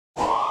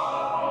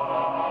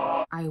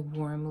I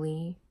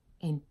warmly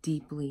and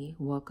deeply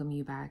welcome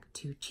you back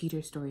to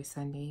Cheater Story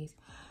Sundays.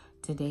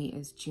 Today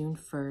is June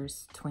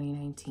 1st,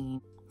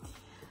 2019.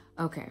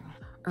 Okay,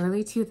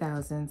 early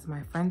 2000s,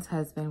 my friend's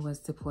husband was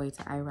deployed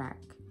to Iraq.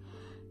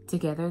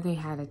 Together, they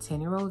had a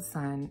 10-year-old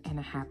son and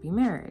a happy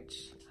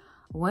marriage.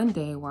 One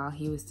day while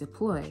he was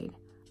deployed,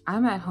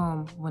 I'm at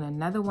home when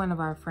another one of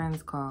our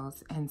friends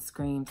calls and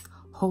screams,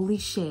 "Holy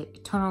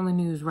shit, turn on the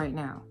news right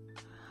now."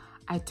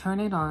 I turn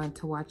it on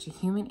to watch a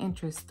human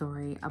interest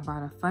story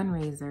about a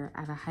fundraiser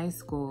at a high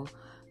school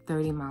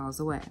 30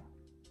 miles away.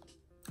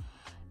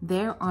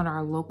 There on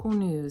our local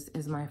news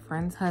is my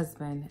friend's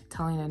husband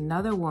telling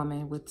another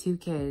woman with 2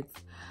 kids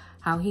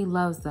how he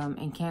loves them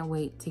and can't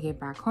wait to get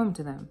back home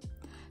to them.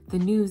 The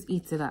news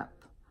eats it up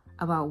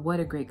about what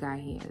a great guy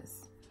he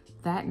is.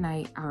 That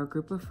night, our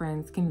group of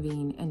friends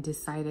convened and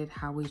decided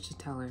how we should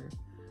tell her.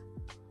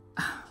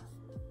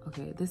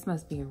 Okay, this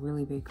must be a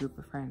really big group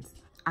of friends.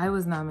 I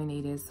was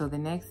nominated, so the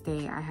next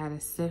day I had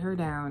to sit her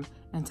down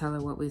and tell her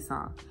what we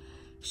saw.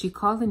 She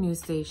called the news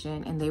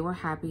station and they were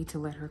happy to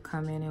let her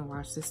come in and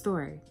watch the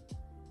story.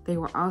 They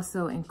were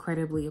also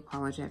incredibly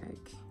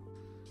apologetic.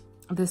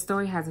 The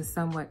story has a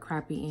somewhat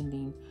crappy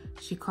ending.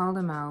 She called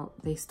him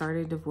out, they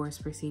started divorce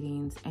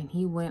proceedings, and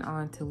he went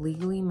on to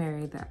legally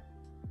marry the...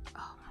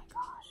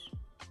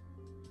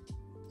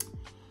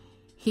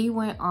 He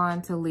went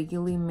on to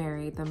legally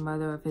marry the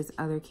mother of his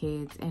other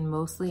kids and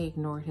mostly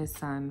ignored his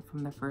son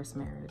from the first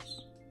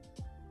marriage.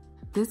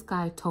 This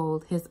guy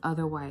told his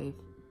other wife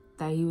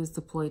that he was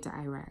deployed to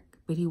Iraq,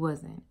 but he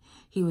wasn't.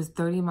 He was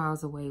 30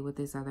 miles away with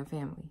his other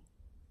family.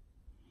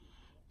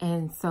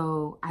 And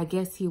so I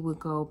guess he would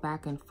go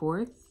back and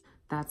forth.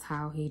 That's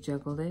how he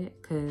juggled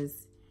it,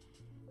 because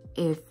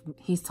if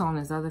he's telling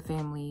his other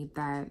family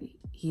that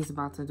he's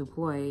about to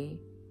deploy,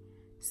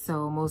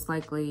 so most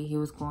likely he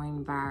was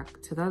going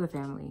back to the other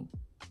family,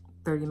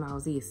 30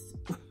 miles east.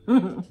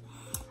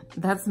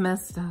 That's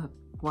messed up.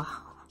 Wow.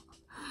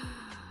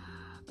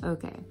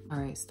 Okay, all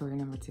right, story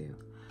number 2.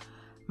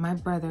 My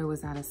brother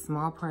was at a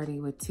small party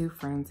with 2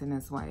 friends and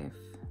his wife.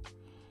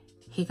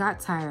 He got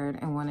tired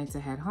and wanted to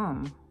head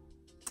home.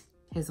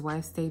 His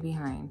wife stayed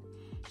behind.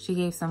 She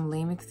gave some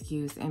lame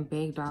excuse and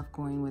begged off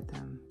going with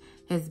him.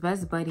 His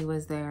best buddy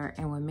was there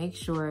and would make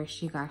sure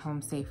she got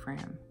home safe for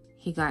him.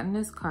 He got in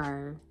his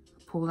car,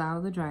 pulled out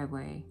of the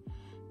driveway.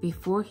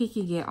 Before he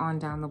could get on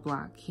down the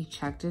block, he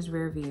checked his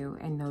rear view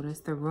and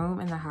noticed the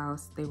room in the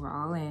house they were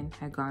all in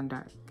had gone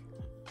dark.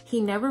 He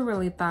never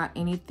really thought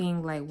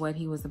anything like what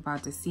he was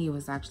about to see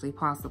was actually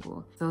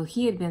possible. So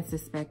he had been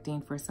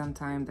suspecting for some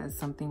time that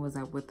something was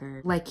up with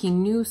her. Like he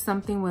knew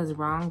something was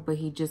wrong, but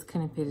he just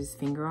couldn't put his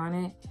finger on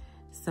it.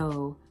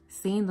 So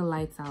seeing the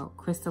lights out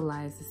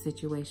crystallized the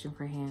situation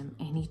for him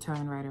and he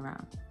turned right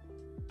around.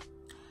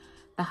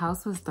 The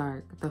house was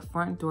dark. The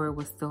front door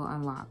was still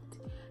unlocked.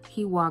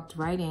 He walked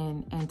right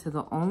in and to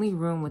the only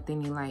room with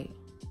any light.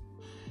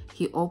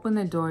 He opened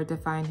the door to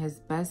find his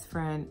best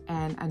friend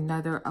and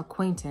another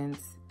acquaintance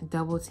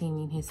double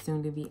teaming his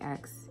soon-to-be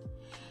ex.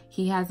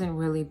 He hasn't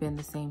really been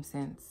the same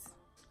since.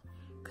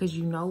 Cause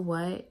you know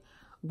what?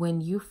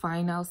 When you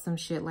find out some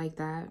shit like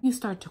that, you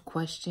start to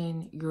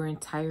question your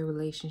entire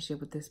relationship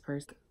with this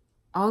person.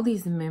 All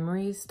these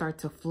memories start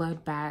to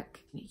flood back.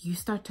 You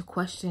start to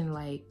question,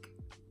 like,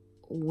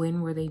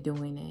 when were they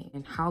doing it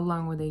and how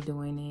long were they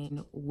doing it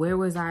and where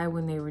was I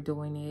when they were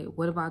doing it?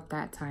 What about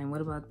that time?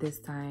 What about this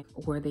time?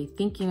 Were they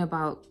thinking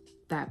about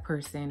that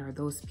person or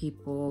those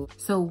people?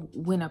 So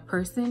when a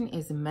person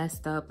is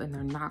messed up and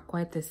they're not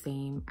quite the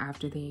same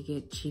after they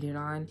get cheated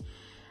on,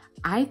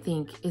 I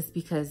think it's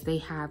because they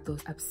have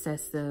those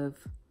obsessive,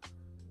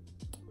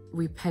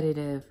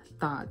 repetitive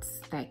thoughts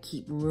that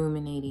keep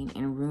ruminating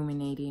and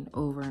ruminating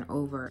over and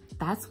over.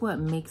 That's what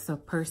makes a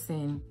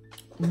person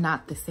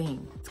not the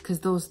same, because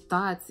those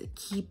thoughts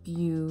keep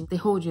you, they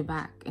hold you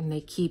back and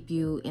they keep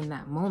you in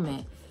that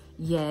moment,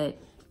 yet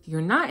you're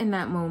not in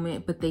that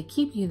moment, but they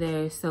keep you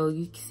there. So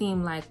you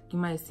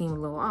might seem a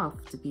little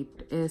off to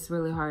people. It's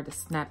really hard to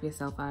snap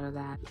yourself out of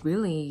that.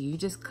 Really, you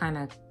just kind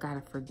of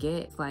gotta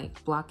forget,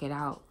 like block it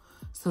out,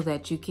 so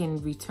that you can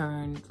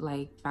return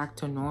like back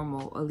to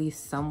normal, at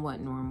least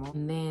somewhat normal.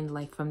 And then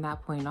like from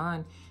that point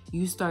on,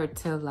 you start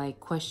to like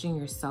question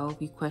yourself,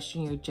 you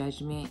question your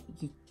judgment,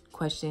 you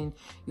question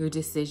your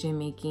decision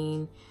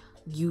making.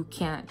 You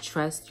can't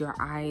trust your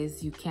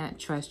eyes, you can't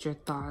trust your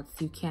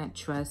thoughts, you can't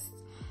trust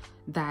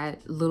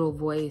that little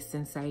voice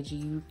inside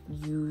you.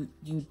 You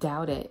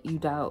doubt it, you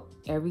doubt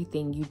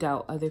everything, you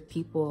doubt other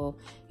people.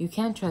 You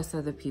can't trust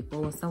other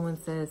people. When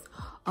someone says,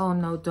 "Oh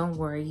no, don't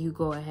worry, you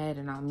go ahead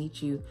and I'll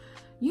meet you,"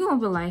 you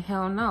gonna be like,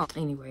 "Hell no."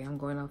 Anyway, I'm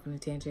going off on a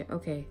tangent.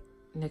 Okay,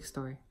 next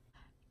story.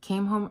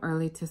 Came home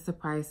early to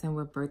surprise him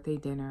with birthday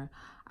dinner.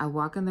 I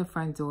walk in the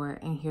front door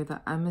and hear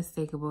the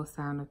unmistakable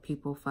sound of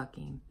people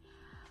fucking.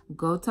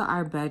 Go to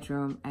our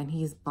bedroom and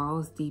he's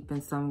balls deep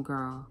in some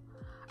girl.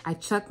 I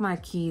chucked my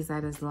keys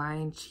at his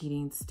lying,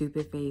 cheating,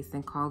 stupid face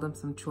and called him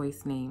some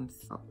choice names.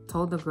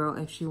 Told the girl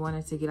if she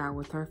wanted to get out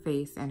with her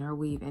face and her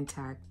weave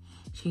intact,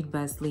 she'd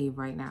best leave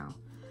right now.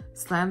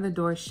 slammed the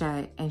door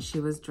shut, and she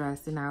was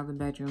dressed and out of the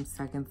bedroom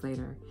seconds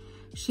later.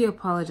 She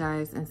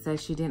apologized and said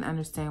she didn't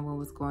understand what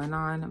was going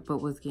on,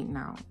 but was getting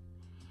out.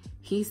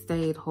 He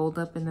stayed holed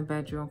up in the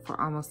bedroom for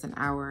almost an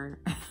hour,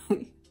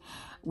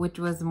 which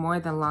was more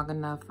than long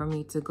enough for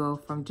me to go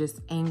from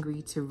just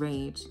angry to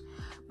rage.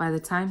 By the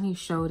time he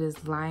showed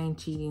his lying,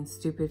 cheating,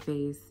 stupid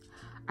face,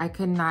 I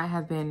could not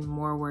have been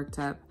more worked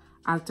up.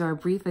 After a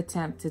brief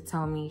attempt to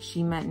tell me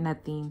she meant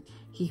nothing,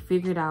 he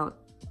figured out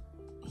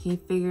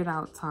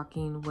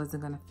talking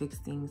wasn't gonna fix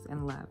things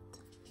and left.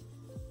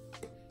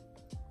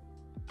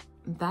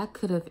 That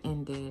could have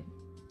ended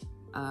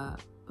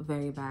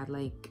very bad.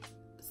 Like,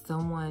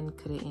 someone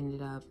could have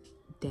ended up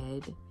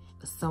dead.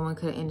 Someone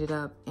could have ended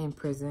up in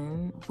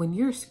prison. When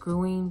you're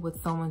screwing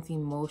with someone's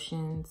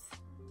emotions,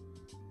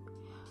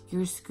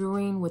 you're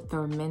screwing with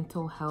their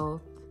mental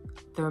health,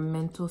 their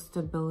mental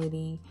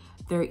stability,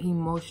 their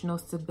emotional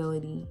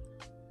stability.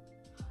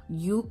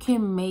 You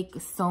can make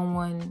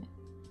someone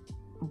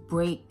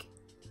break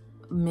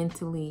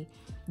mentally.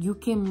 You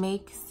can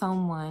make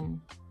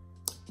someone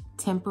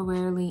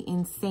temporarily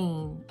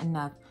insane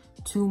enough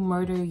to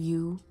murder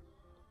you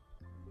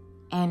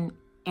and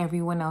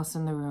everyone else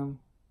in the room,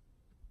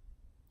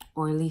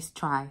 or at least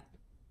try.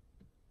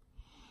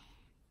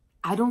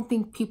 I don't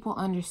think people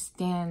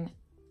understand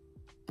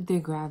the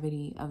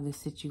gravity of the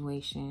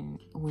situation.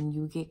 When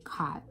you get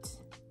caught,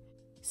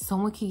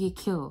 someone can get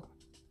killed.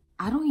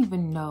 I don't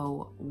even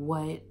know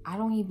what I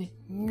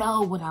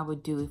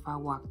would do if I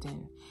walked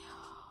in.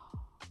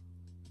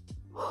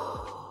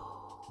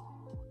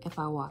 If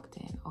I walked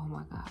in, oh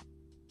my God.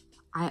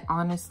 I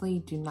honestly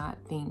do not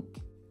think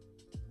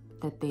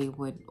that they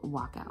would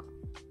walk out.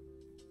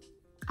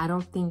 I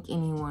don't think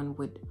anyone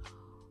would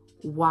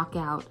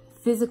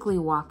physically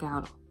walk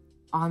out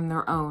on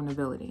their own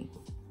ability.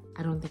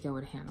 I don't think I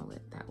would handle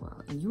it that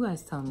well. And you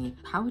guys tell me,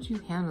 how would you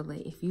handle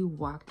it if you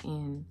walk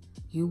in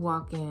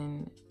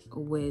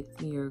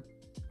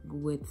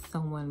with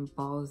someone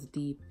balls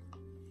deep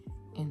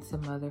in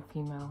some other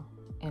female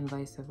and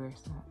vice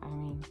versa? I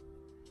mean,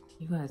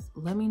 you guys,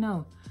 let me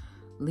know.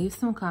 Leave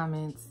some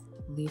comments,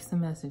 leave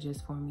some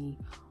messages for me.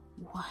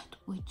 What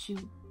would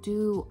you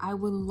do? I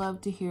would love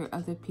to hear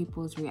other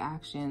people's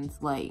reactions,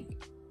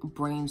 like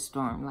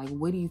brainstorm. Like,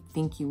 what do you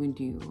think you would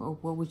do? Or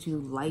what would you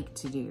like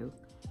to do?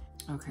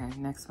 Okay,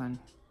 next one.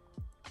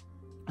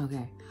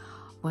 Okay,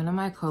 one of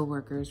my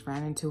coworkers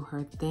ran into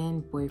her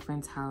then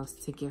boyfriend's house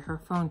to get her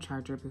phone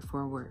charger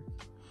before work.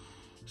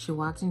 She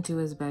walked into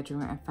his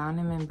bedroom and found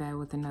him in bed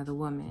with another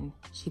woman.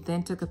 She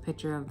then took a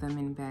picture of them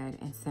in bed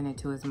and sent it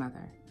to his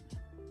mother.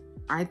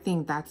 I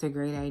think that's a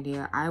great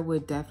idea. I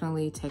would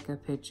definitely take a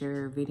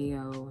picture,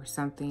 video, or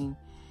something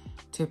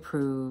to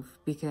prove,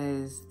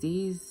 because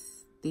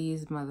these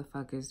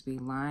motherfuckers be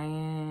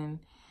lying.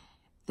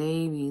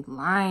 They be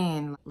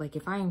lying. Like,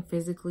 if I am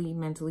physically,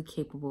 mentally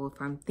capable, if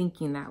I'm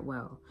thinking that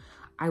well,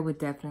 I would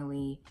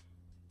definitely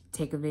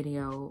take a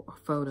video or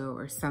photo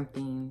or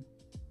something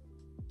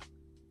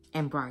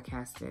and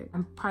broadcast it.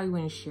 I probably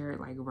wouldn't share it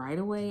like right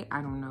away,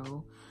 I don't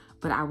know,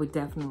 but I would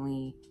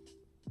definitely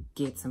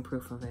get some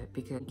proof of it,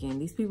 because again,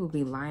 these people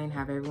be lying,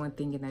 have everyone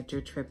thinking that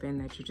you're tripping,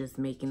 that you're just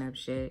making up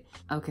shit.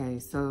 Okay,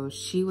 so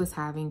she was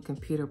having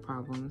computer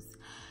problems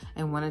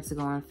and wanted to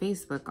go on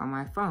Facebook on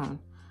my phone.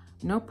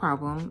 No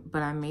problem,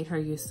 but I made her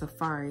use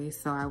Safari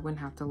so I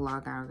wouldn't have to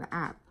log out of the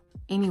app.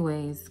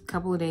 Anyways, a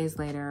couple of days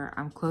later,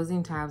 I'm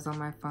closing tabs on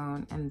my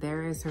phone and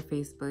there is her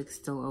Facebook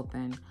still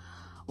open.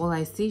 Well,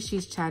 I see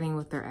she's chatting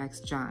with her ex,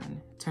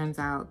 John. Turns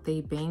out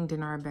they banged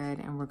in our bed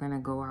and we're gonna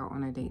go out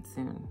on a date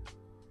soon.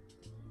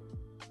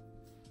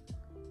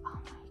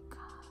 Oh my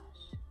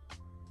gosh.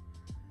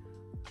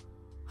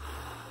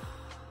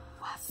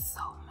 That's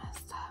so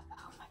messed up.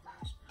 Oh my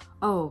gosh.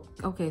 Oh,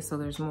 okay, so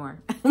there's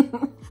more.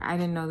 I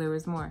didn't know there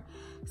was more.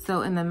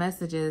 So in the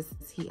messages,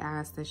 he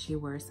asked that she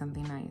wear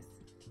something nice.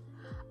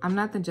 I'm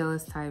not the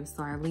jealous type,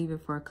 so I leave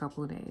it for a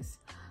couple of days.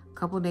 A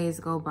couple days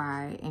go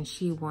by and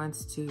she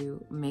wants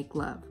to make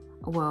love.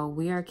 Well,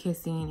 we are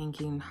kissing and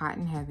getting hot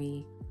and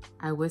heavy.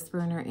 I whisper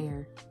in her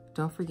ear,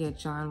 don't forget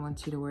John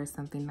wants you to wear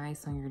something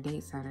nice on your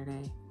date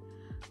Saturday.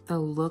 The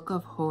look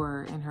of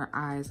horror in her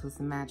eyes was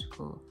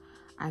magical.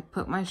 I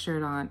put my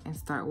shirt on and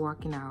start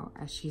walking out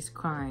as she's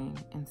crying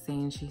and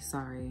saying she's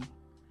sorry.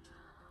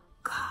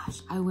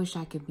 Gosh, I wish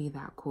I could be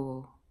that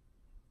cool.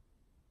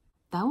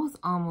 That was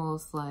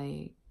almost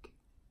like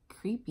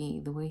creepy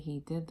the way he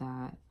did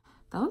that.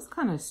 That was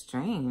kind of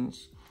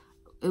strange.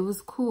 It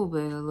was cool,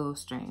 but a little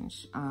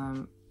strange.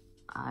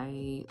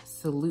 I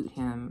salute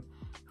him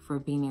for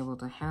being able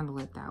to handle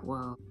it that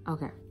well.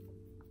 Okay,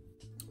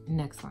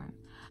 next one.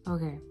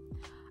 Okay,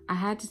 I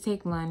had to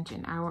take lunch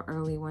an hour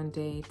early one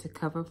day to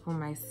cover for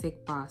my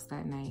sick boss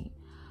that night.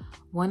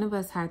 One of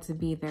us had to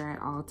be there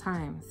at all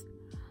times.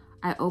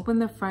 I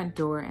opened the front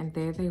door and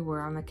there they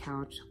were on the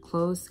couch,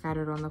 clothes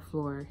scattered on the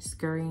floor,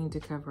 scurrying to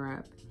cover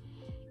up.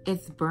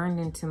 It's burned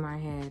into my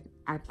head.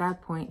 At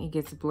that point, it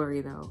gets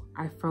blurry though.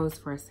 I froze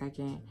for a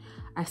second.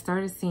 I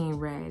started seeing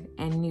red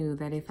and knew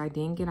that if I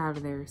didn't get out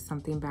of there,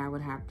 something bad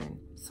would happen.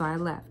 So I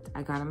left.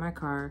 I got in my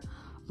car,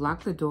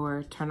 locked the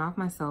door, turned off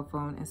my cell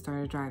phone, and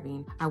started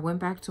driving. I went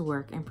back to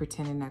work and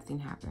pretended nothing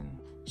happened.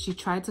 She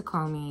tried to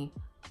call me,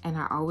 and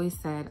I always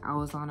said I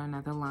was on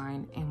another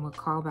line and would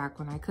call back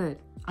when I could.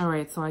 All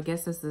right, so I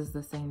guess this is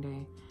the same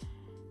day.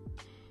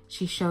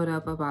 She showed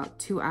up about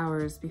 2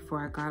 hours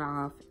before I got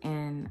off,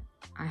 and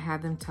I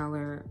had them tell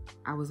her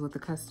I was with a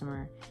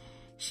customer.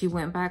 She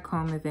went back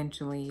home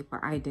eventually,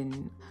 but I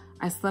didn't.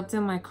 I slept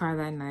in my car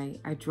that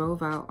night. I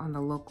drove out on the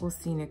local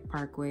scenic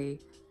parkway,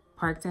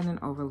 parked at an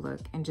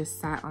overlook, and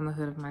just sat on the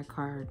hood of my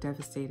car,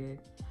 devastated.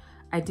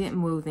 I didn't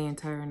move the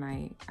entire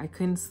night. I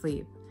couldn't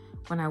sleep.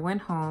 When I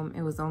went home,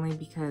 it was only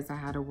because I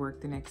had to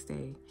work the next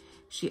day.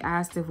 She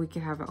asked if we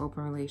could have an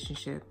open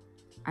relationship.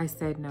 I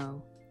said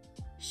no.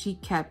 She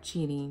kept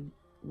cheating.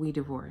 We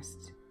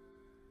divorced.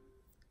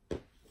 Oh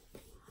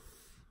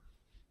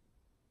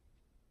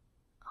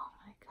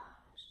my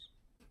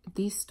gosh.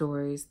 These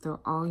stories, they're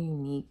all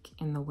unique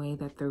in the way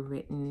that they're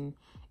written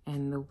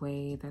and the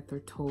way that they're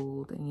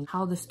told and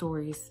how the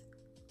stories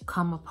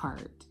come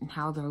apart and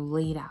how they're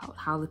laid out,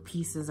 how the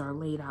pieces are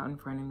laid out in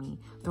front of me.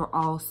 They're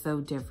all so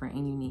different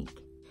and unique.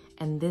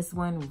 And this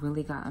one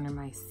really got under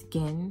my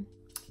skin.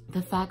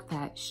 The fact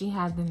that she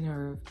had the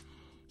nerve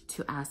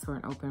to ask for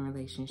an open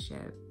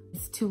relationship.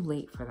 It's too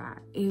late for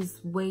that. It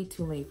was way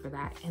too late for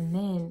that. And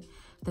then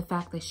the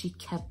fact that she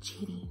kept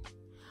cheating.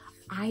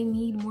 I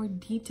need more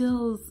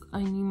details.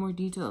 I need more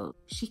details.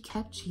 She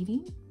kept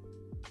cheating?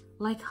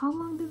 Like, how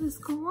long did this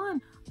go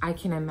on? I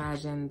can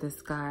imagine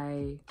this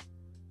guy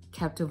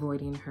kept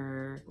avoiding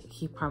her.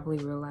 He probably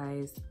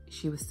realized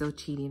she was still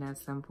cheating at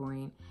some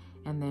point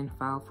and then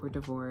filed for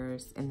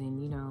divorce. And then,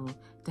 you know,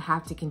 to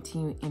have to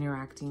continue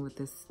interacting with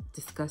this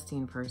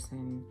disgusting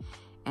person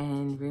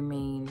and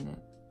remain,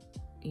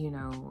 you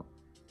know,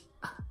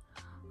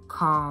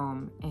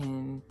 calm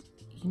and,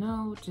 you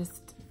know,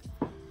 just,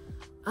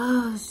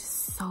 it's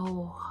just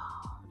so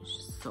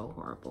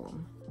horrible.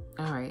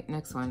 All right,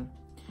 next one.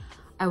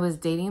 I was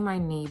dating my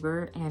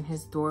neighbor and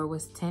his door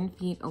was 10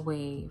 feet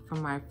away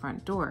from my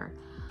front door.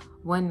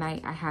 One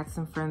night I had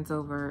some friends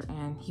over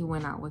and he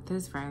went out with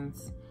his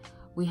friends.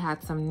 We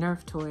had some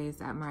Nerf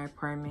toys at my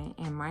apartment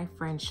and my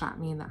friend shot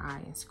me in the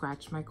eye and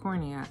scratched my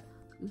cornea.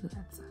 Ooh,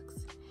 that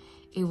sucks.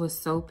 It was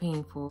so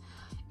painful.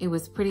 It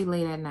was pretty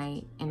late at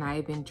night and I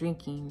had been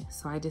drinking,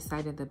 so I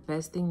decided the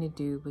best thing to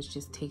do was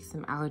just take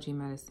some allergy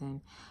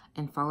medicine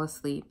and fall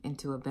asleep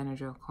into a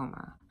Benadryl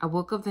coma. I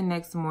woke up the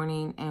next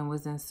morning and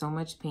was in so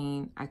much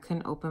pain I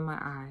couldn't open my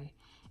eye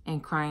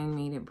and crying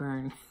made it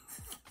burn.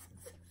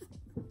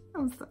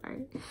 I'm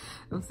sorry,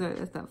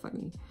 that's not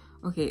funny.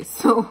 Okay,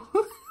 so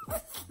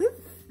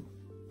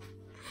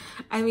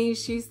I mean,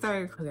 she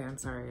started, okay, I'm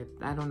sorry.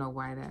 I don't know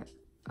why that,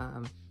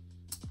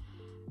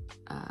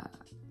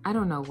 I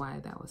don't know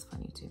why that was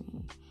funny to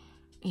me.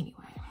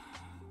 Anyway,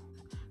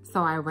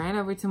 so I ran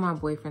over to my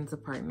boyfriend's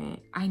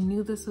apartment. I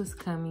knew this was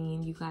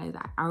coming, you guys.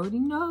 I already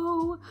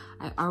know.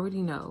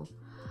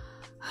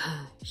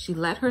 She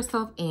let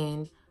herself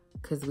in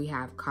because we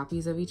have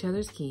copies of each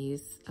other's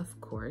keys, of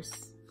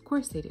course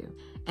they do.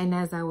 And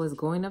as I was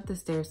going up the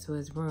stairs to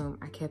his room,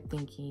 I kept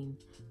thinking,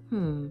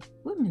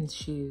 women's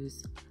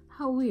shoes,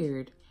 how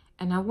weird.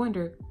 And I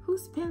wonder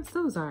whose pants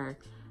those are.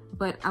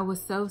 But I was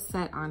so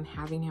set on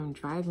having him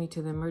drive me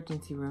to the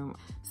emergency room.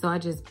 So I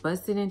just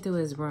busted into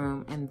his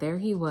room and there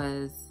he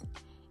was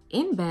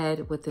in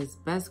bed with his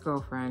best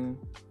girlfriend.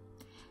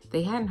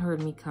 They hadn't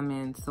heard me come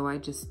in, so I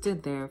just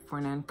stood there for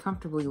an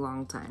uncomfortably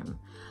long time.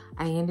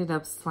 I ended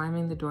up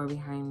slamming the door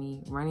behind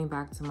me, running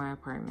back to my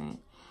apartment.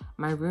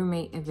 My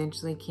roommate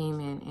eventually came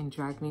in and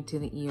dragged me to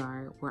the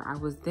ER, where I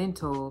was then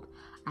told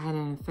I had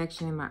an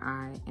infection in my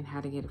eye and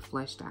had to get it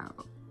flushed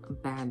out. A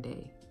bad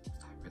day.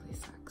 That really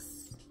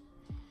sucks.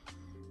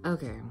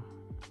 Okay.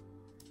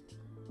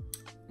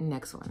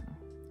 Next one.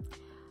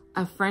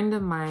 A friend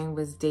of mine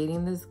was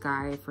dating this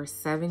guy for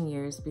 7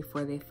 years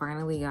before they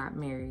finally got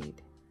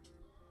married.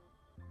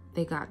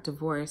 They got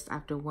divorced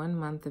after 1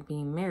 month of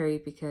being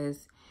married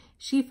because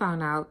she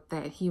found out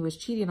that he was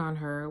cheating on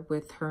her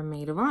with her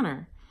maid of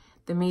honor.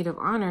 The maid of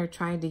honor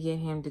tried to get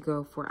him to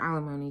go for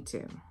alimony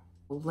too.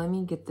 Let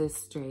me get this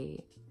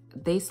straight.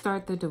 They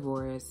start the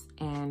divorce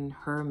and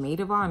her maid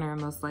of honor,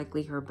 most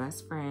likely her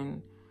best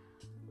friend,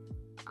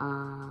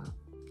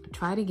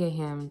 try to get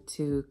him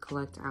to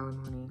collect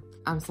alimony.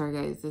 I'm sorry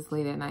guys, it's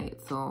late at night,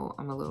 so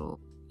I'm a little,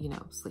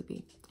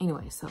 sleepy.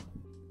 Anyway, so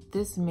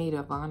this maid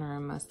of honor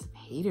must have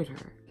hated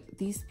her.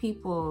 These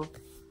people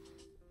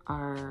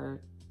are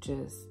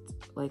just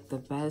like the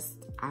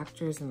best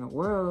actors in the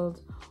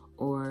world,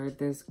 or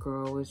this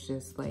girl was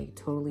just like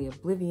totally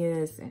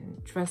oblivious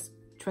and trusting.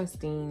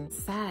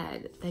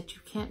 Sad that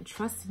you can't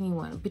trust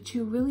anyone, but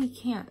you really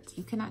can't.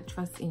 You cannot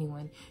trust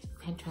anyone. You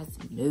can't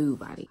trust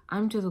nobody.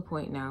 I'm to the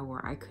point now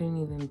where I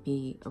couldn't even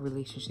be a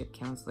relationship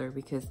counselor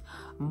because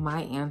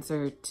my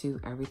answer to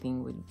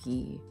everything would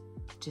be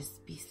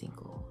just be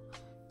single.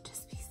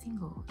 Just be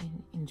single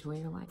and enjoy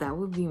your life. That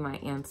would be my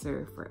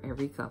answer for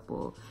every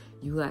couple.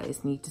 You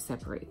guys need to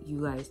separate.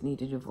 You guys need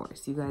to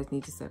divorce. You guys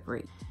need to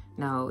separate.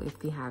 Now, if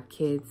they have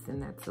kids,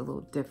 then that's a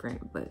little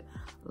different, but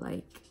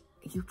like,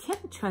 you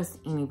can't trust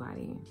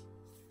anybody.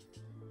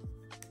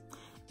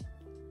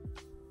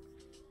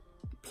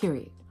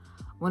 Period.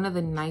 One of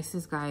the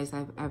nicest guys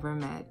I've ever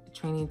met,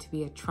 training to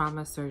be a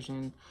trauma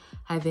surgeon,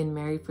 had been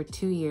married for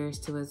 2 years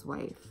to his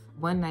wife.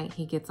 One night,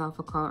 he gets off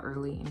a call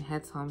early and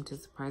heads home to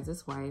surprise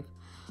his wife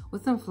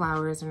with some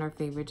flowers and her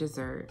favorite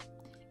dessert.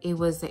 It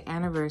was the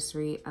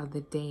anniversary of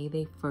the day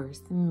they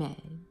first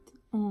met.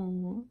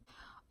 Aww.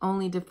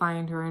 Only to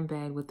find her in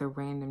bed with a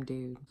random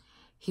dude.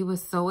 He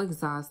was so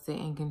exhausted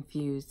and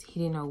confused, he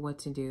didn't know what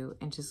to do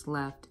and just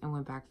left and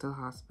went back to the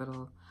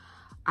hospital.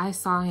 I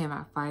saw him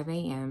at 5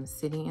 a.m.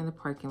 sitting in the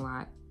parking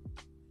lot,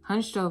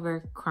 hunched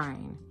over,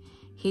 crying.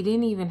 He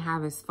didn't even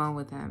have his phone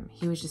with him.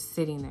 He was just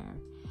sitting there.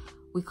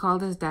 We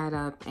called his dad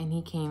up and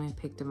he came and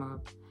picked him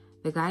up.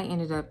 The guy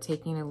ended up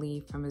taking a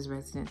leave from his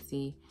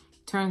residency.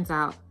 Turns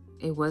out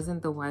it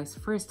wasn't the wife's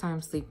first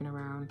time sleeping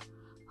around.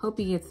 Hope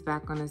he gets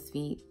back on his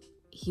feet.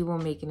 He will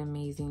make an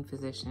amazing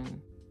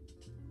physician.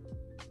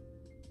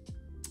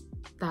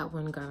 That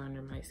one got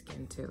under my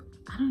skin too.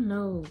 I don't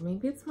know,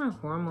 maybe it's my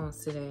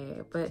hormones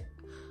today, but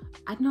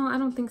I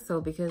don't think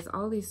so, because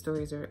all these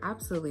stories are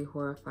absolutely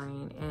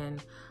horrifying,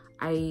 and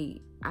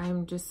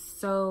I'm just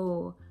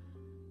so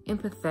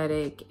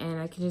empathetic, and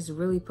I can just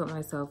really put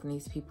myself in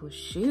these people's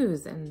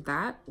shoes. And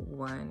that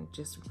one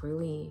just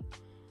really,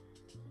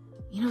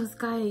 you know, this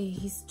guy,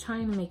 he's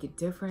trying to make a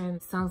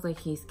difference. Sounds like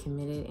he's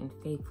committed and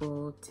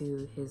faithful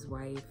to his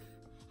wife,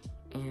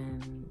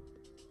 and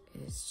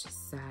it's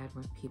just sad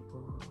when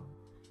people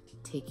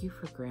take you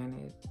for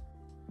granted.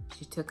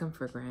 She took him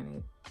for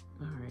granted.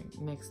 All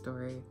right, next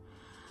story.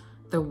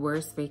 The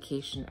worst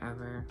vacation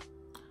ever.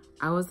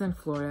 I was in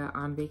Florida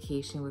on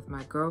vacation with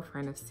my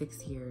girlfriend of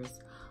 6 years,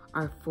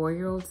 our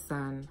 4-year-old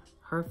son,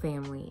 her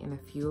family, and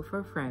a few of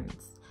her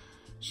friends.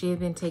 She had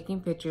been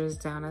taking pictures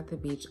down at the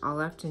beach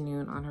all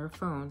afternoon on her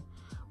phone.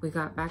 We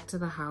got back to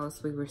the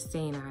house we were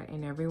staying at,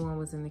 and everyone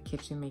was in the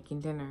kitchen making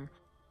dinner.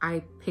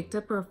 I picked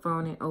up her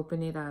phone and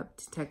opened it up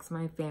to text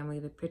my family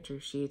the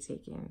pictures she had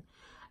taken.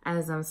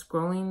 As I'm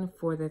scrolling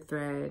for the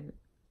thread,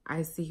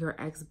 I see her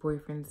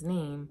ex-boyfriend's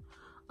name.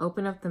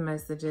 Open up the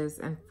messages,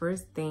 and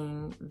first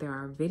thing, there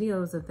are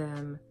videos of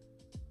them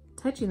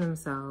touching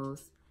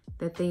themselves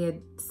that they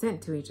had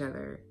sent to each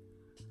other.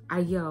 I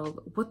yelled,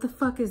 "What the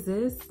fuck is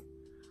this?"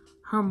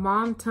 Her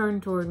mom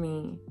turned toward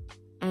me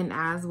and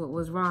asked what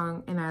was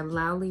wrong, and I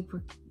loudly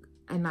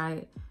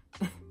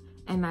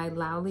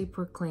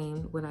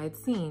proclaimed what I'd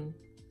seen.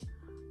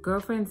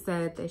 Girlfriend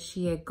said that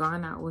she had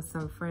gone out with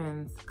some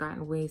friends,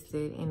 gotten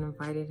wasted, and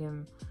invited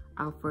him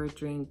out for a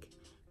drink.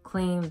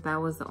 Claimed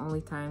that was the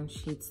only time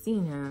she'd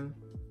seen him.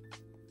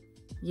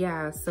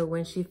 Yeah, so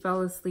when she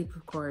fell asleep,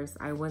 of course,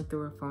 I went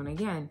through her phone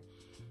again.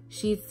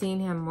 She'd seen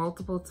him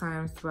multiple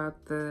times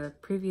throughout the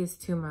previous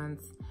 2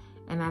 months,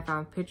 and I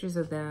found pictures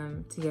of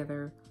them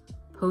together,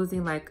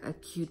 posing like a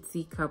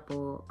cutesy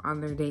couple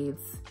on their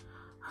dates.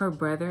 Her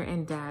brother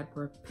and dad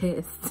were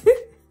pissed.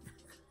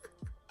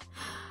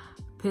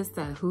 Pissed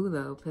at who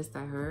though? Pissed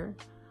at her?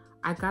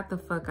 I got the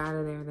fuck out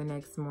of there the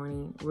next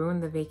morning,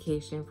 ruined the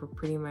vacation for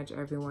pretty much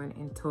everyone,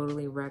 and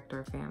totally wrecked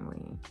our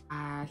family.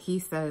 He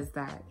says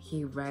that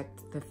he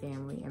wrecked the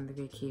family and the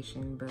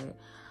vacation, but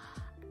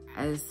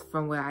as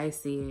from what I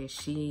see,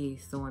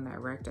 she's the one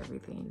that wrecked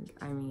everything.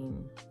 I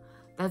mean,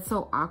 that's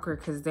so awkward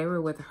because they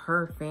were with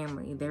her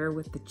family. They were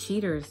with the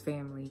cheater's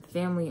family.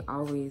 Family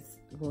always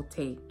will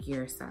take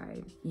your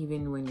side.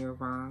 Even when you're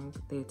wrong,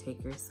 they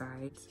take your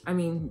side. I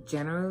mean,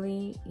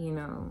 generally, you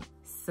know,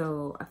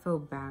 so I feel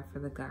bad for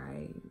the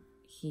guy.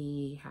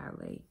 He had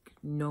like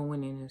no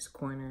one in his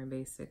corner,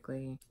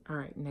 basically. All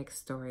right, next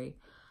story.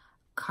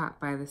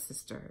 Caught by the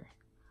sister.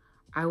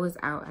 I was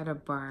out at a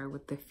bar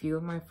with a few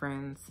of my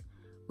friends.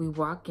 We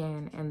walk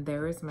in and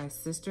there is my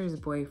sister's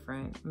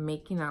boyfriend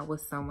making out with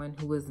someone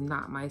who was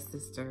not my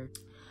sister.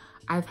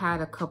 I've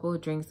had a couple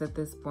of drinks at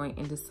this point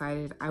and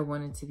decided I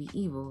wanted to be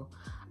evil.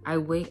 I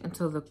wait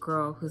until the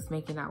girl who's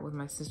making out with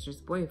my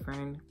sister's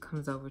boyfriend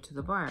comes over to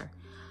the bar.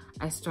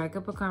 I strike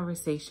up a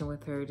conversation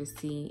with her to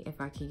see if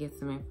I can get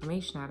some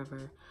information out of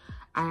her.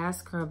 I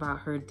ask her about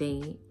her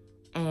date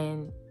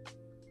and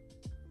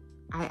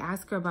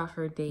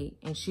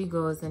she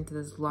goes into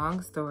this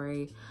long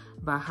story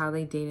about how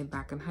they dated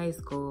back in high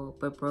school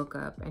but broke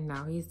up, and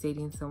now he's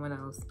dating someone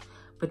else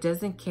but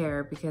doesn't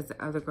care because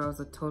the other girl's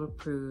a total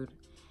prude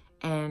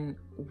and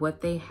what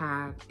they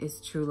have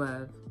is true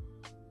love.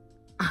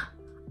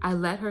 I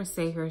let her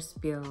say her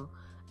spiel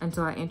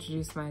until I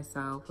introduce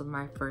myself with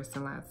my first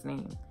and last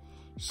name.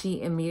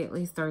 She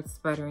immediately starts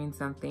sputtering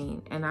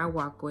something and I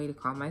walk away to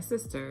call my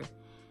sister.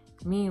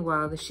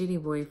 Meanwhile, the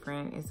shitty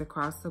boyfriend is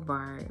across the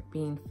bar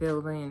being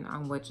filled in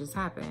on what just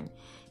happened.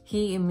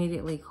 He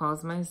immediately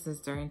calls my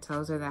sister and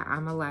tells her that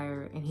I'm a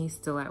liar and he's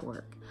still at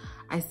work.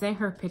 I sent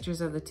her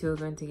pictures of the two of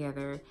them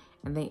together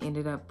and they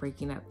ended up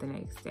breaking up the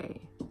next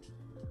day.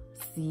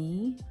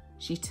 See?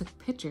 She took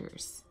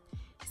pictures.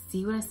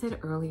 See what I said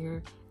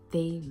earlier?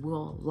 They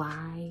will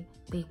lie.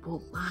 They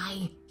will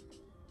lie.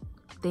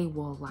 They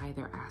will lie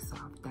their ass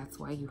off. That's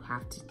why you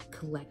have to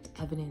collect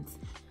evidence.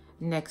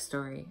 Next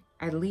story.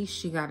 At least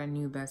she got a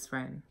new best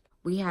friend.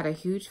 We had a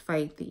huge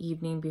fight the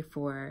evening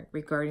before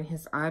regarding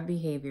his odd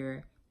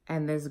behavior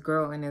and this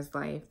girl in his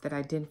life that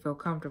I didn't feel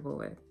comfortable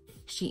with.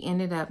 She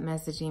ended up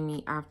messaging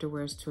me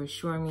afterwards to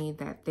assure me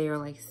that they are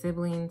like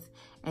siblings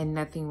and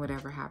nothing would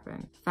ever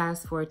happen.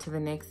 Fast forward to the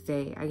next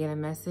day, I get a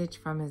message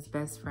from his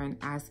best friend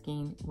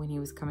asking when he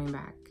was coming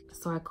back.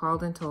 So I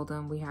called and told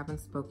him we haven't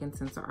spoken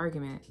since our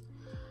argument.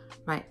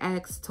 My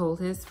ex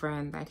told his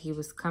friend that he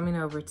was coming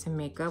over to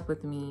make up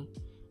with me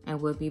and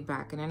would be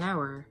back in an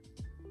hour.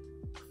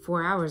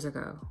 4 hours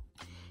ago.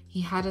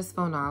 He had his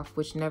phone off,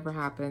 which never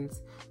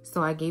happens,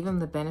 so I gave him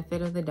the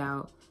benefit of the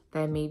doubt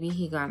that maybe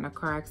he got in a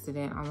car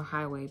accident on the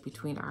highway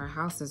between our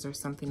houses or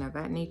something of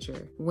that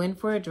nature. Went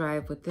for a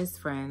drive with his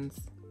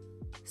friends,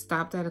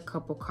 stopped at a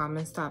couple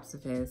common stops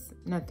of his,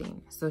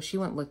 nothing, so she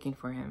went looking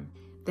for him.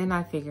 Then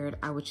I figured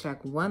I would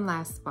check one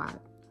last spot,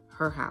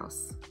 her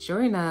house.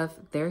 Sure enough,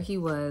 there he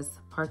was,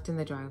 parked in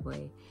the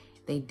driveway.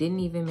 They didn't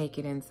even make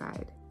it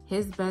inside.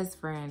 His best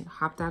friend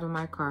hopped out of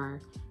my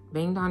car,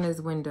 banged on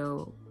his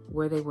window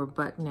where they were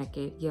butt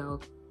naked,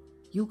 yelled,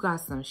 "You got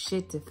some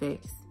shit to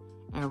fix,"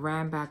 and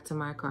ran back to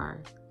my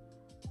car.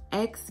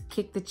 Ex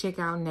kicked the chick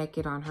out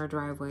naked on her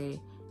driveway,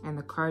 and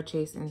the car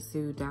chase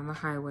ensued down the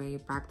highway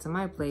back to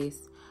my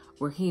place,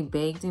 where he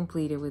begged and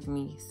pleaded with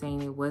me,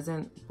 saying it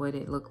wasn't what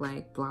it looked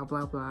like, blah,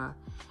 blah, blah.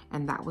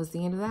 And that was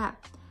the end of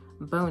that.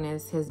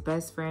 Bonus, his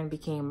best friend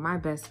became my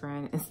best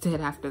friend instead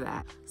after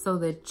that. So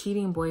the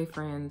cheating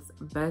boyfriend's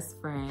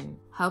best friend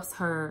helps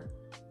her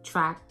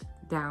track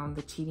down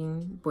the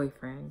cheating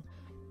boyfriend.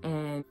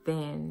 And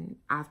then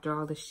after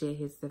all the shit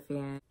hits the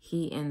fan,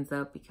 he ends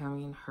up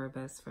becoming her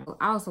best friend.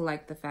 I also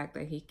like the fact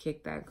that he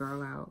kicked that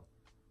girl out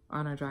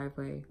on her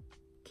driveway,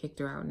 kicked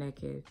her out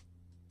naked.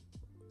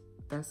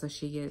 That's what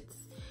she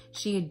gets.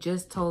 She had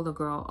just told the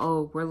girl,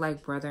 "Oh, we're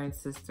like brother and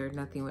sister,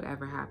 nothing would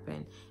ever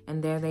happen."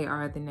 And there they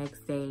are the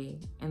next day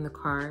in the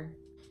car.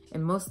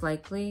 And most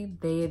likely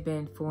they had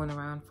been fooling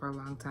around for a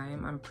long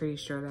time. I'm pretty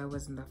sure that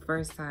wasn't the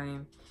first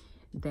time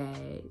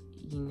that,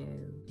 you know,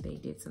 they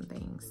did some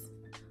things.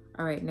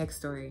 All right, next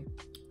story.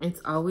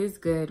 It's always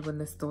good when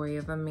the story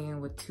of a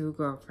man with 2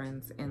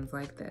 girlfriends ends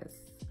like this.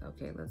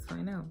 Okay, let's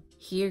find out.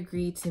 He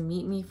agreed to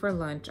meet me for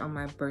lunch on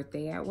my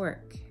birthday at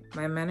work.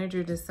 My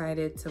manager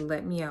decided to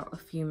let me out a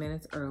few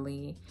minutes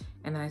early,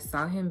 and I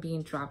saw him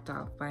being dropped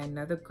off by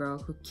another girl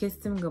who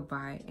kissed him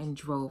goodbye and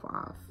drove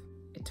off.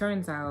 It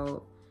turns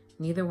out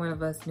neither one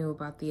of us knew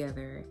about the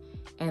other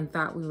and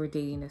thought we were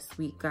dating a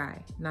sweet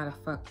guy, not a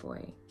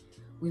fuckboy.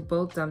 We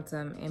both dumped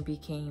him and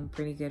became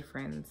pretty good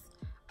friends.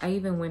 I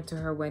even went to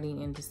her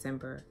wedding in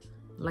December.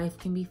 Life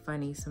can be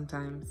funny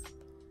sometimes.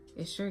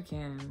 It sure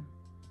can.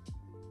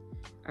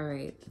 All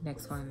right,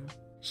 next one.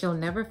 She'll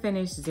never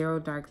finish 0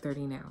 Dark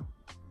 30 now.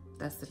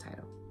 That's the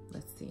title.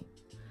 Let's see.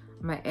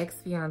 My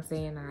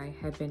ex-fiance and I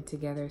had been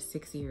together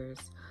 6 years.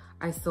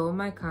 I sold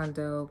my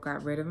condo,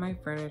 got rid of my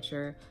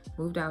furniture,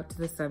 moved out to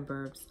the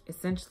suburbs,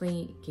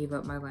 essentially gave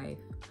up my life.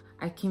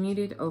 I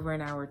commuted over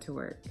an hour to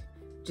work.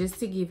 Just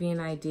to give you an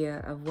idea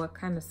of what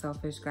kind of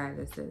selfish guy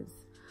this is.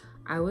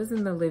 I was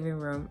in the living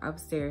room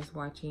upstairs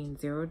watching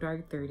 0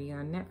 Dark 30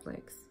 on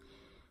Netflix,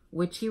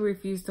 which he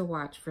refused to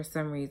watch for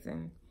some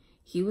reason.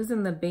 He was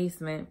in the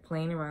basement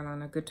playing around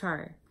on a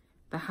guitar.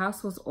 The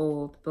house was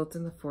old, built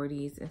in the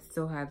 40s, and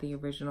still had the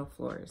original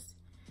floors.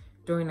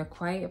 During a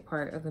quiet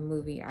part of the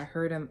movie, I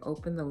heard him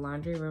open the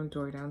laundry room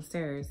door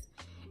downstairs,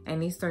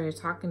 and he started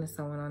talking to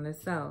someone on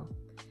his cell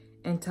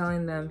and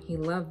telling them he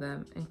loved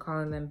them and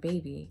calling them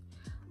baby.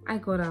 I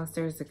go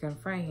downstairs to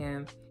confront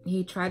him.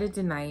 He tried to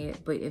deny it,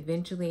 but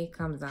eventually it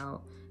comes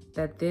out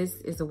that this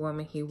is a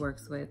woman he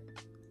works with.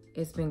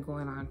 It's been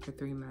going on for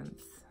 3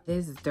 months.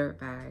 This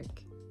dirtbag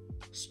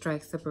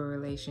strikes up a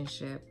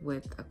relationship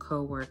with a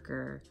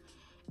coworker,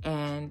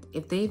 and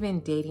if they've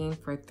been dating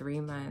for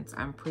 3 months,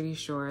 I'm pretty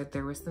sure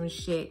there was some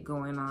shit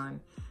going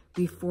on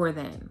before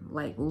then,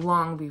 like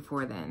long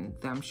before then.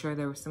 I'm sure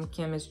there was some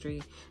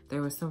chemistry,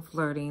 there was some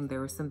flirting, there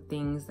were some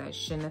things that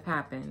shouldn't have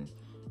happened.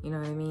 You know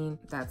what I mean?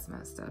 That's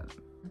messed up.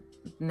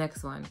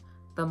 Next one,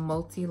 the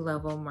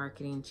multi-level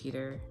marketing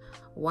cheater.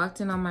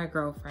 Walked in on my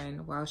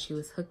girlfriend while she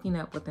was hooking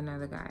up with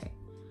another guy.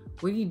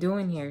 "What are you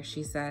doing here?"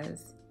 she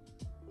says.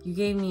 "You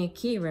gave me a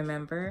key,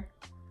 remember?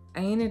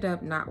 I ended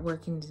up not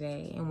working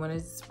today and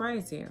wanted to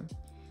surprise you."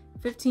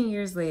 15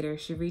 years later,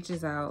 she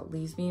reaches out,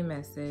 leaves me a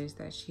message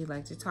that she'd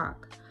like to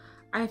talk.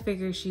 I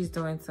figure she's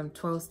doing some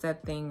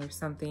 12-step thing or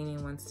something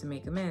and wants to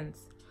make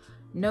amends.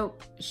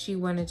 Nope, she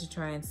wanted to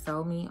try and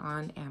sell me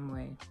on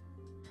Amway.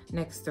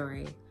 Next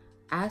story.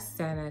 Ask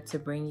Santa to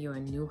bring you a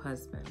new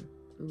husband.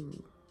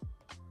 Ooh.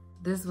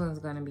 This one's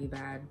gonna be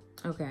bad.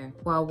 Okay.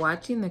 While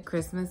watching the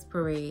Christmas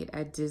parade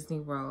at Disney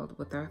World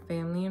with our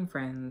family and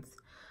friends,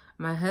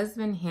 my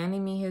husband handed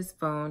me his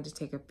phone to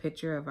take a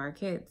picture of our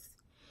kids.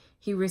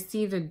 He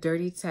received a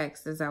dirty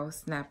text as I was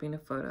snapping a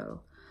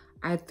photo.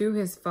 I threw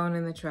his phone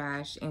in the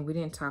trash and we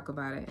didn't talk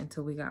about it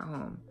until we got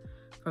home.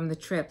 From the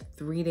trip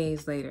 3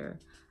 days later,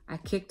 I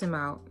kicked him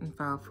out and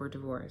filed for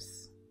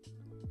divorce.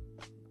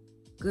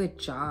 Good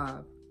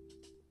job.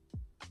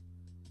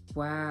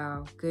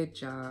 Wow, good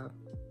job.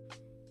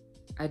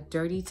 A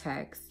dirty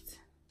text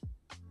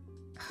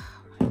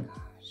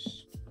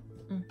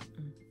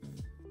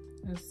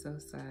That's so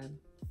sad.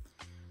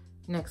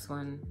 Next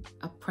one,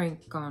 a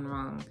prank gone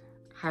wrong.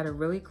 Had a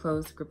really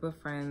close group of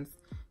friends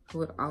who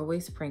would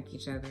always prank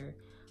each other.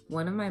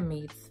 One of my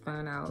mates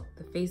found out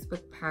the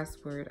Facebook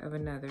password of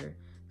another,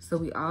 so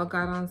we all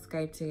got on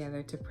Skype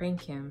together to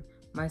prank him,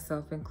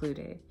 myself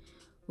included.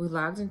 We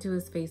logged into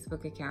his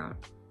Facebook account,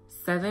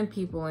 7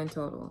 people in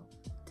total,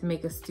 to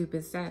make a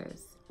stupid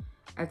status.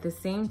 At the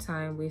same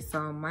time, we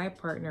saw my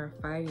partner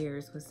of 5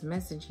 years was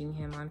messaging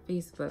him on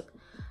Facebook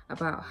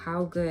about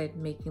how good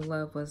making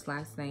love was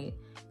last night.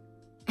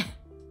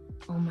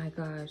 Oh my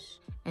gosh.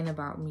 And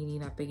about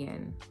meeting up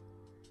again.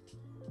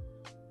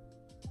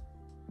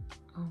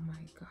 Oh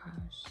my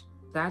gosh.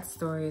 That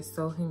story is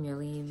so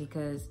humiliating,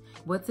 because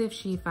what if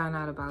she found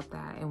out about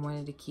that and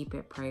wanted to keep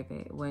it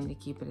private, wanted to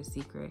keep it a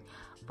secret?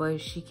 But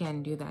she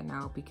can't do that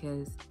now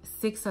because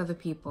 6 other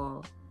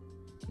people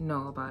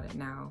know about it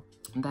now.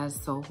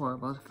 That's so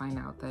horrible to find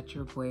out that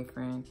your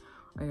boyfriend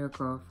or your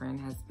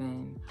girlfriend has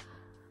been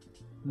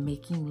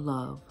making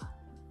love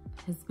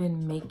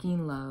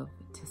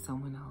to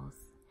someone else,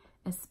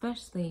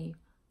 especially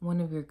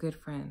one of your good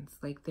friends.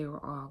 Like, they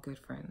were all good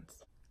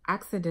friends.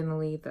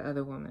 Accidentally, the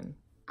other woman.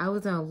 I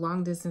was in a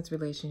long distance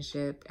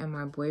relationship and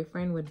my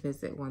boyfriend would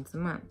visit once a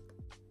month.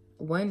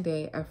 One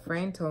day, a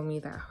friend told me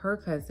that her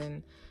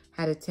cousin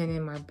had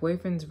attended my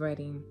boyfriend's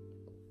wedding.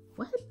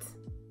 What?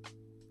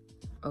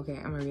 Okay,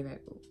 I'm gonna read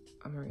that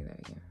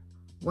again.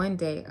 One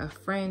day, a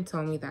friend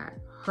told me that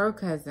her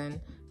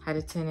cousin had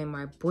attended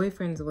my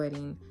boyfriend's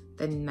wedding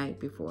the night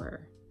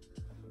before.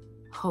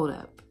 Hold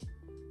up.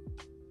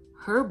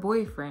 Her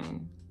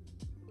boyfriend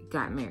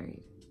got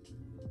married.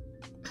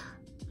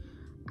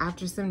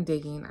 After some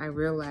digging, I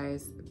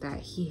realized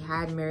that he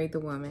had married the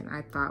woman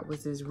I thought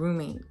was his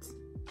roommate.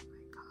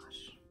 Oh my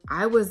gosh.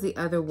 I was the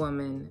other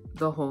woman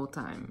the whole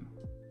time.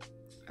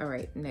 All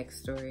right, next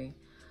story.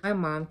 My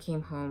mom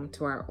came home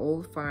to our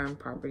old farm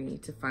property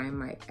to find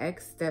my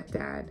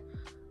ex-stepdad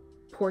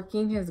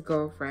porking his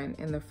girlfriend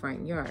in the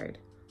front yard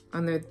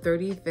on their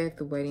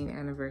 35th wedding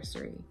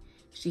anniversary.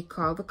 She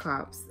called the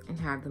cops and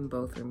had them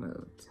both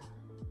removed.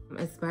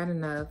 It's bad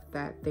enough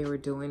that they were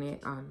doing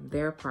it on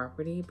their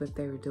property, but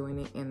they were doing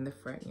it in the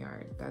front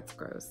yard. That's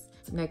gross.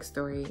 Next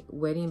story,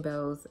 wedding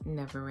bells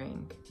never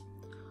rang.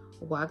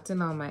 Walked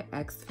in on my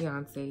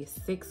ex-fiance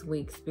 6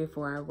 weeks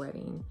before our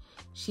wedding.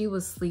 She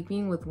was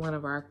sleeping with one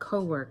of our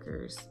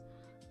co-workers.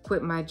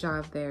 Quit my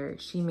job there.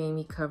 She made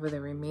me cover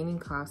the remaining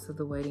costs of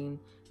the wedding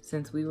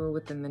since we were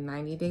within the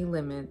 90-day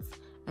limits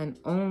and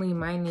only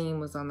my name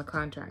was on the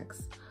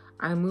contracts.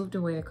 I moved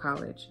away to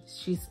college.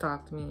 She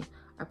stalked me.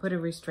 I put a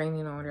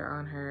restraining order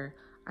on her.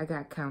 I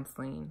got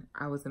counseling.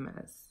 I was a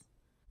mess.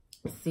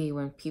 See,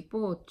 when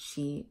people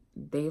cheat,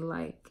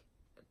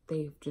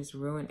 they've just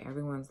ruined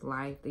everyone's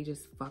life. They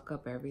just fuck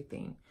up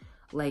everything.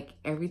 Like,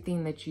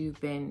 everything that you've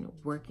been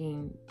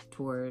working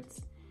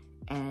towards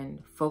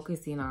and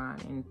focusing on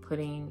and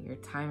putting your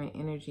time and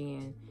energy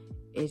in,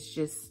 it's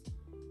just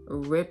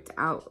ripped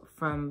out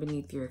from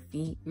beneath your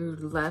feet. You're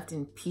left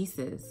in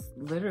pieces.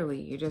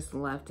 Literally, you're just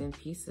left in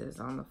pieces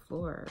on the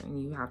floor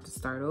and you have to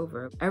start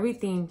over.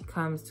 Everything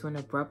comes to an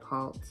abrupt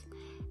halt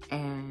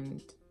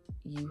and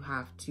you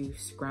have to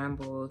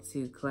scramble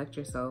to collect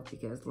yourself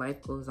because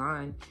life goes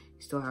on.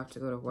 You still have to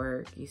go to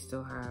work. You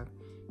still have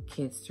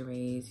kids to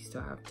raise. You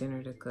still have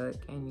dinner to cook,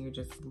 and you're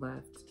just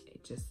left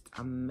just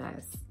a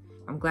mess.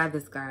 I'm glad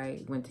this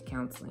guy went to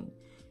counseling.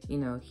 You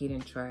know, he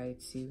didn't try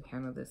to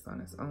handle this on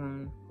his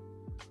own.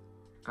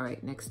 All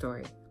right, next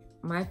story.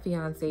 My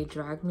fiance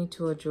dragged me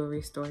to a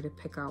jewelry store to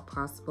pick out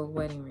possible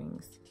wedding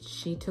rings.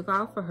 She took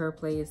off for her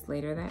place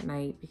later that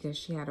night because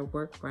she had a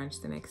work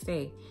brunch the next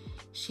day.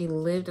 She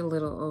lived a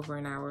little over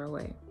an hour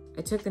away.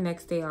 I took the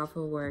next day off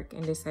of work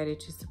and decided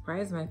to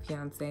surprise my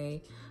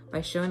fiance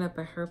by showing up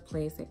at her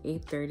place at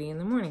 8:30 in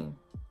the morning.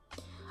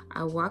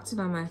 I walked in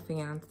on my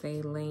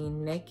fiance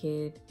laying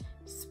naked,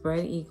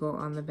 spread eagle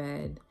on the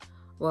bed,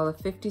 while a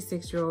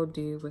 56-year-old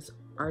dude was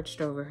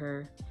arched over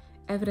her.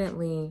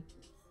 Evidently,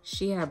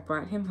 she had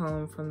brought him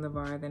home from the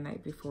bar the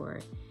night before.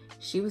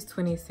 She was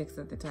 26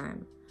 at the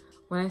time.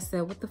 When I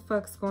said, "What the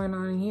fuck's going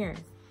on in here?"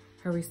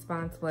 her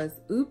response was,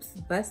 "Oops,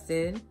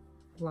 busted."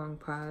 Long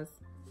pause.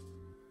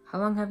 "How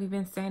long have you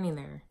been standing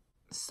there?"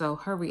 So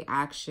her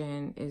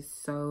reaction is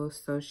so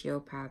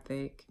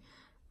sociopathic.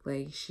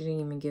 Like, she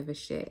didn't even give a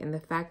shit. And the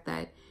fact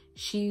that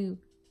she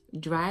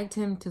dragged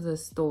him to the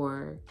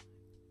store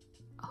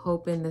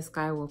hoping this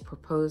guy will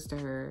propose to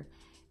her,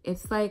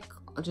 it's like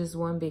just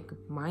one big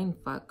mind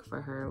fuck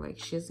for her. Like,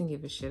 she doesn't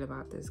give a shit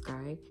about this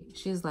guy.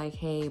 She's like,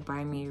 "Hey,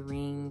 buy me a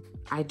ring.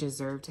 I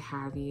deserve to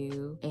have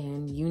you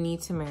and you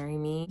need to marry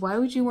me." Why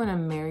would you want to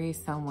marry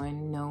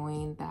someone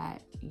knowing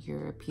that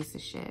you're a piece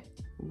of shit?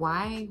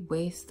 Why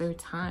waste their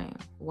time?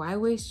 Why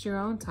waste your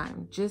own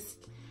time?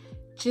 Just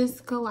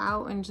go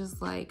out and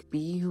just like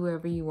be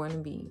whoever you want to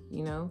be,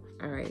 you know?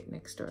 All right,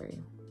 next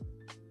story.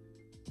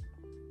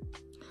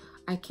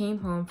 I came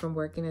home from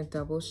working a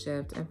double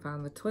shift and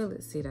found the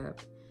toilet seat up.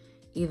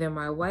 Either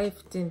my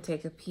wife didn't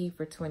take a pee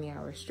for 20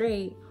 hours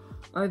straight,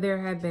 or there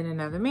had been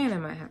another man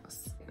in my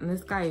house. And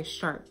this guy is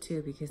sharp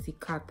too because he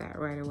caught that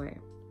right away.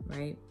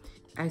 right?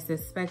 I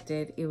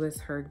suspected it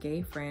was her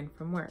gay friend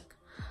from work.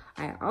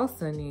 I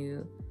also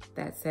knew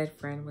that said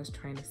friend was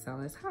trying to sell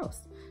his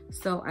house.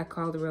 So I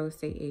called the real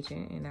estate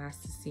agent and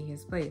asked to see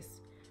his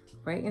place.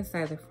 Right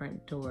inside the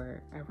front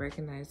door, I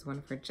recognized one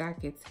of her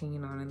jackets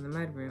hanging on in the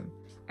mudroom.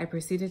 I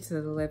proceeded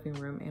to the living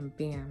room and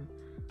bam,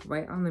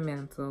 right on the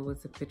mantle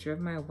was a picture of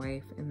my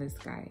wife and this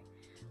guy.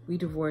 We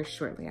divorced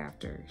shortly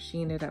after.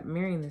 She ended up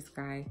marrying this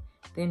guy,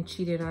 then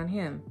cheated on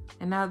him,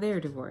 and now they're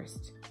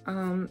divorced.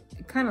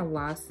 It kind of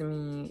lost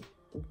me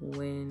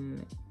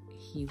when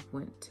he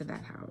went to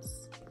that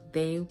house.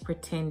 They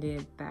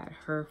pretended that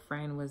her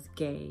friend was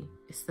gay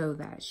so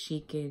that she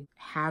could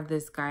have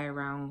this guy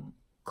around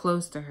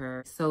close to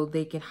her so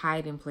they could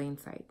hide in plain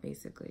sight,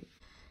 basically.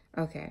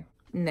 Okay,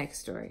 next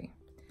story.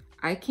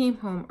 I came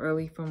home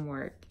early from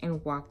work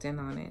and walked in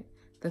on it.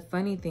 The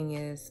funny thing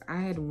is,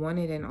 I had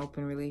wanted an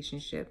open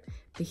relationship,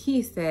 but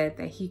he said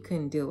that he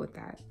couldn't deal with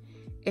that.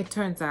 It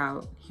turns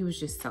out he was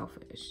just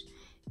selfish.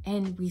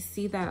 And we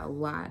see that a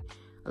lot.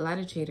 A lot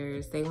of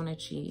cheaters, they want to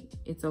cheat.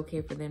 It's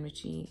okay for them to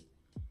cheat,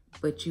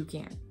 but you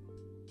can't.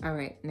 All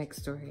right,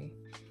 next story.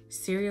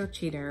 Serial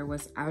cheater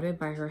was outed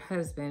by her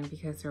husband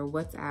because her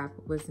WhatsApp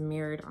was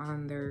mirrored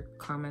on their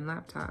common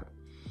laptop.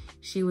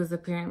 She was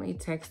apparently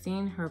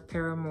texting her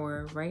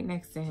paramour right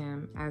next to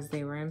him as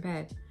they were in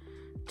bed.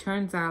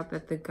 Turns out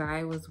that the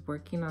guy was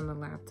working on the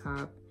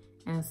laptop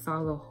and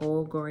saw the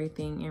whole gory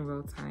thing in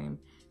real time,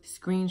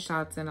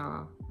 screenshots and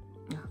all.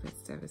 Oh,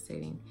 that's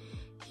devastating.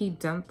 He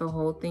dumped the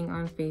whole thing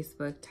on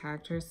Facebook,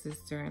 tagged her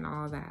sister and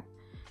all that.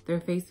 Their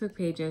Facebook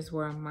pages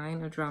were a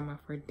mine of drama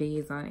for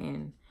days on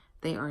end.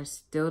 They are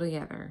still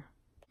together.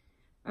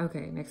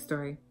 Okay, next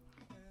story.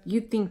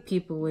 You'd think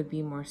people would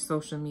be more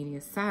social media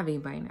savvy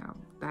by now.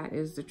 That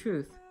is the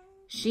truth.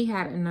 She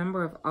had a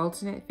number of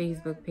alternate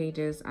Facebook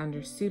pages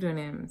under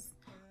pseudonyms.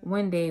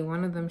 One day,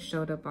 one of them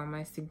showed up on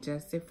my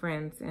suggested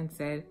friends and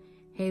said,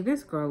 "Hey,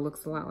 this girl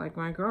looks a lot like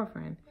my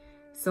girlfriend."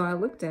 So I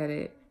looked at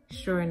it.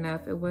 Sure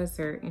enough, it was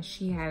her, and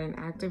she had an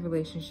active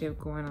relationship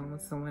going on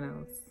with someone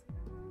else.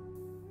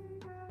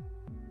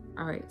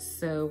 All right,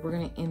 so we're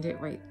gonna end it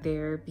right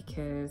there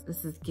because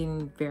this is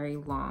getting very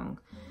long.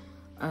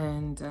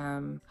 And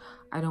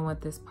I don't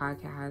want this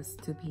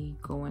podcast to be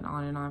going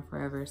on and on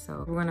forever.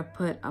 So we're gonna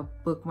put a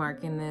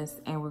bookmark in this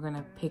and we're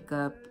gonna pick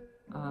up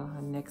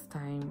next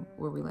time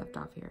where we left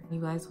off here.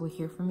 You guys will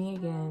hear from me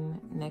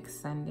again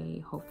next Sunday.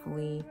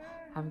 Hopefully,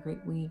 have a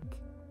great week.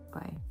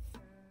 Bye.